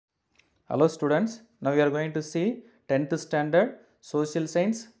Hello students, now we are going to see 10th standard social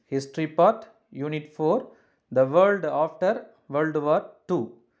science history part unit 4 the world after World War II.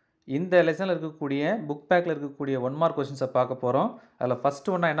 இந்த லெசனில் இருக்கக்கூடிய book பேக்கில் இருக்கக்கூடிய 1 mark கொஷின்ஸை பார்க்க போகிறோம். அதில்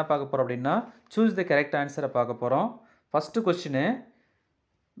ஃபஸ்ட்டு ஒன்றா என்ன பார்க்க போகிறோம் அப்படின்னா சூஸ் த கரெக்ட் ஆன்சரை பார்க்க போகிறோம். First question,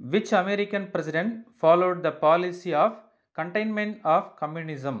 which American president followed the policy of containment of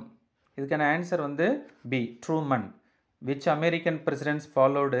communism? இதுக்கான ஆன்சர் வந்து B, Truman. Which American president's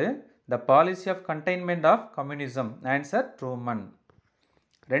followed the policy of containment of communism? Answer, Truman.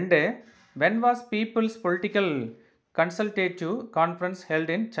 2. When was People's Political Consultative Conference held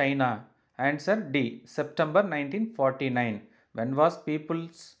in China? Answer D, September 1949. When was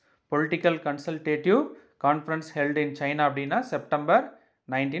People's Political Consultative Conference held in China? அப்படின்னா September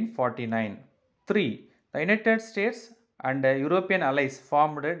 1949. 3. The United States and European allies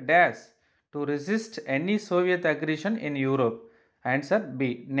formed dash to resist any Soviet aggression in Europe? Answer B,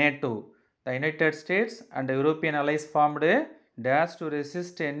 NATO. The United States and the European allies formed a dash to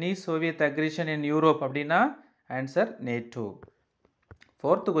resist any Soviet aggression in Europe. அப்படின்னா answer NATO.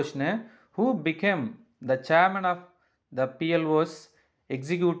 Fourth question, who became the chairman of the PLO's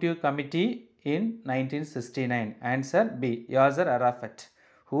executive committee in 1969? Answer B, Yasser Arafat.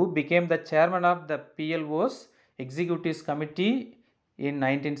 Who became the chairman of the PLO's executive committee in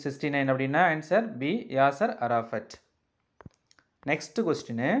 1969? அப்படின்னா answer B, Yasser Arafat. Next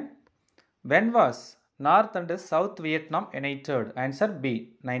question, when was North and South Vietnam united? Answer B,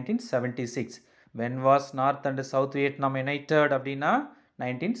 1976. When was North and South Vietnam united? அப்படின்னா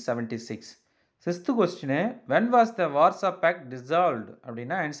 1976. Sixth question, when was the Warsaw Pact dissolved?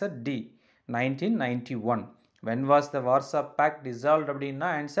 அப்படின்னா answer D, 1991. When was the Warsaw Pact dissolved? அப்படின்னா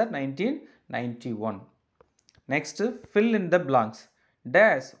answer 1991. Next, fill in the blanks.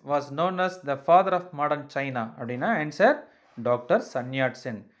 Dash was known as the father of modern China? அப்படின்னா answer Dr. Sun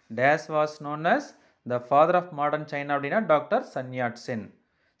Yat-sen. Dash was known as the father of modern China அப்படின்னா Dr. Sun Yat-sen.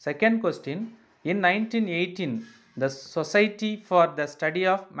 Second question, in 1918 the Society for the Study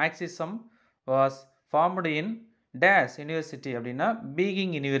of Marxism was formed in Dash University அப்படின்னா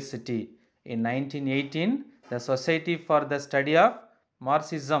Beijing University. In 1918 the Society for the Study of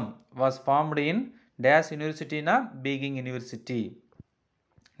Marxism was formed in Dash University na Beijing University.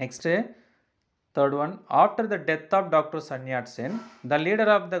 Next, third one, after the death of Dr. Sun Yat-sen, the leader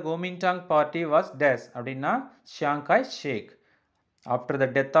of the Kuomintang party was Dash அப்படின்னா Chiang Kai-shek. After the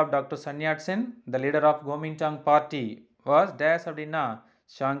death of Dr. Sun Yat-sen, the leader of Kuomintang party was Dash அப்படின்னா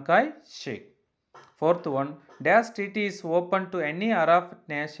Chiang Kai-shek. Fourth one, Dash treaty is open to any Arab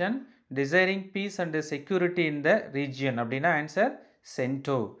nation desiring peace and security in the region அப்படின்னா answer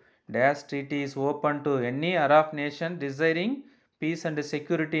CENTO. Dash treaty is open to any Arab nation desiring peace and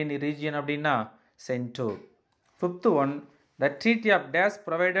security in the region அப்படின்னா CENTO. Fifth one, the Treaty of Dash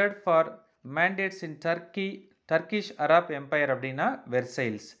provided for mandates in Turkish Arab Empire அப்படின்னா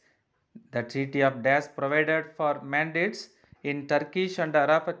Versailles. The Treaty of Dash provided for mandates in Turkish and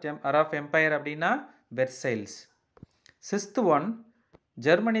Arab Empire அப்படின்னா Versailles. Sixth one,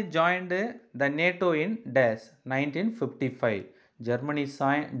 Germany joined the NATO in Dash 1955. Germany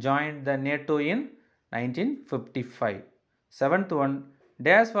joined the NATO in 1955. Seventh one,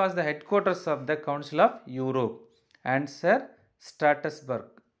 Dash was the headquarters of the Council of Europe? Answer Strasbourg.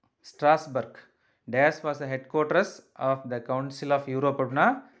 Dash was the headquarters of the Council of Europe?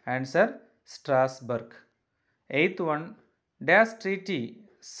 Answer Strasbourg. Eighth one, Dash treaty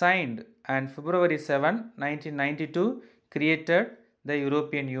signed on February 7, 1992 created the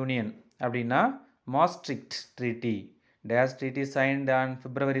European Union? அப்படின்னா Maastricht Treaty. Dash treaty signed on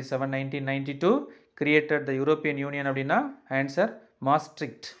February 7, 1992 created the European Union அப்படின்னா answer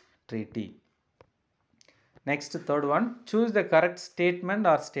Maastricht Treaty. Next, third one, choose the correct statement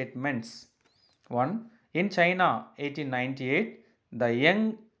or statements. 1. In China 1898, the young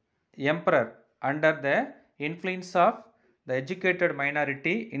emperor under the influence of the educated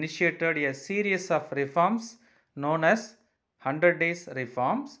minority initiated a series of reforms known as 100 Days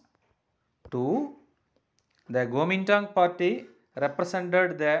Reforms. 2. The Kuomintang party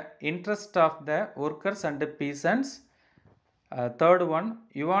represented the interest of the workers and the peasants. Third one,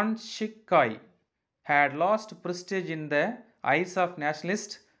 Yuan Shikai had lost prestige in the eyes of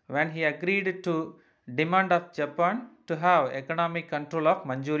nationalists when he agreed to demand of Japan to have economic control of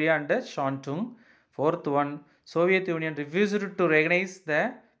Manchuria and Shantung. Fourth one, Soviet Union refused to recognize the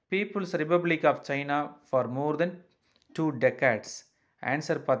People's Republic of China for more than 2 decades.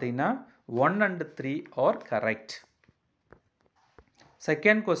 Answer பார்த்தீங்கன்னா 1 and 3 are correct.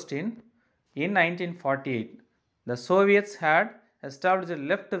 Second question, in 1948, the Soviets had established a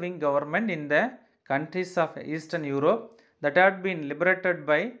left-wing government in the countries of Eastern Europe that had been liberated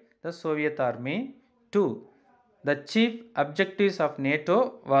by the Soviet army. 2. The chief objectives of NATO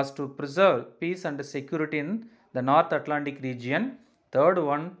was to preserve peace and security in the North Atlantic region. Third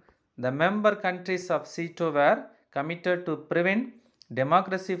one, the member countries of SEATO were committed to prevent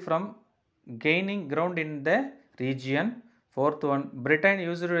democracy from gaining ground in the region. Fourth one, Britain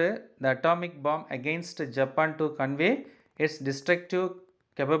used the atomic bomb against Japan to convey its destructive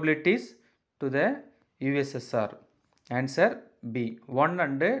capabilities to the USSR. Answer B. 1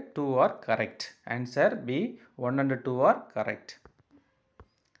 and 2 are correct. Answer B. 1 and 2 are correct.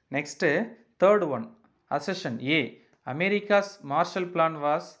 Next, third one. Assertion A. America's Marshall Plan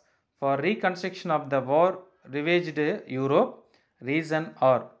was for reconstruction of the war-ravaged Europe. Reason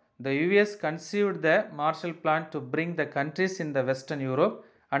R. The US conceived the Marshall Plan to bring the countries in the Western Europe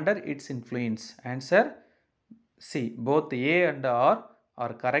under its influence. Answer C. Both A and R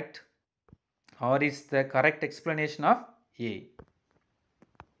are correct. R is the correct explanation of A.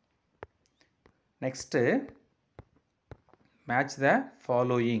 Next, match the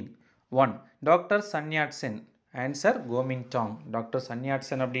following. 1. Dr. Sun Yat-sen. Answer Kuomintang. Dr. Sun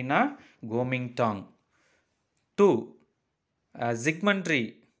Yat-sen அப்படினா Kuomintang. 2. Sigmundry,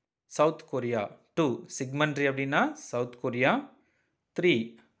 South Korea. 2. Sigmundry அப்படினா South Korea. 3.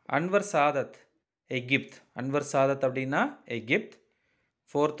 Anwar Sadat, Egypt. Anwar Sadat அப்படினா Egypt.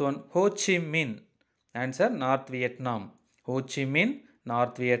 4th one, Ho Chi Minh. Answer North Vietnam. Ho Chi Minh,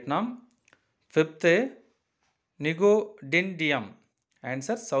 North Vietnam. 5th, Ngo Dinh Diem.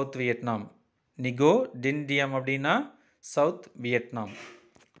 Answer South Vietnam. Ngo Dinh Diem அப்படினா South Vietnam.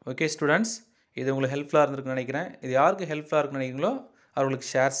 Okay students, இது உங்களுக்கு ஹெல்ப்ஃபுல்லாக இருந்திருக்குன்னு நினைக்கிறேன். இது யாருக்கு ஹெல்ப்ஃபுல்லாக இருக்குன்னு நினைக்கிறீங்களோ அவர்களுக்கு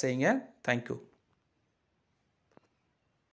ஷேர் செய்யுங்க. தேங்க்யூ.